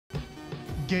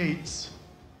Gates,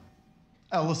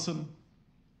 Ellison,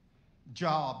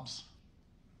 Jobs,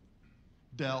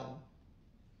 Dell,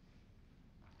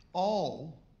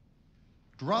 all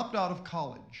dropped out of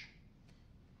college.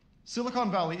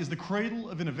 Silicon Valley is the cradle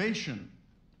of innovation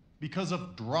because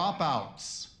of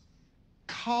dropouts.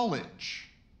 College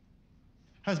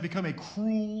has become a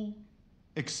cruel,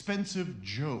 expensive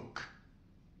joke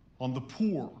on the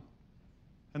poor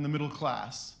and the middle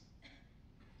class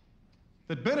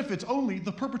that benefits only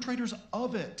the perpetrators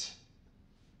of it,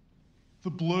 the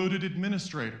bloated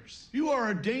administrators. You are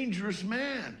a dangerous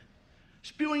man,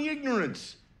 spewing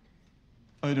ignorance.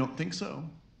 I don't think so.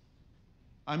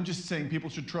 I'm just saying people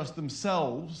should trust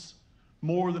themselves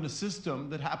more than a system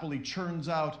that happily churns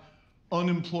out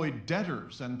unemployed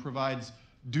debtors and provides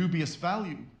dubious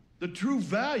value. The true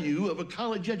value of a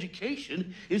college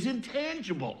education is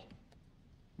intangible.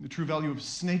 The true value of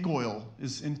snake oil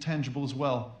is intangible as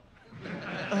well.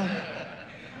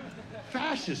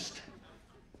 Fascist.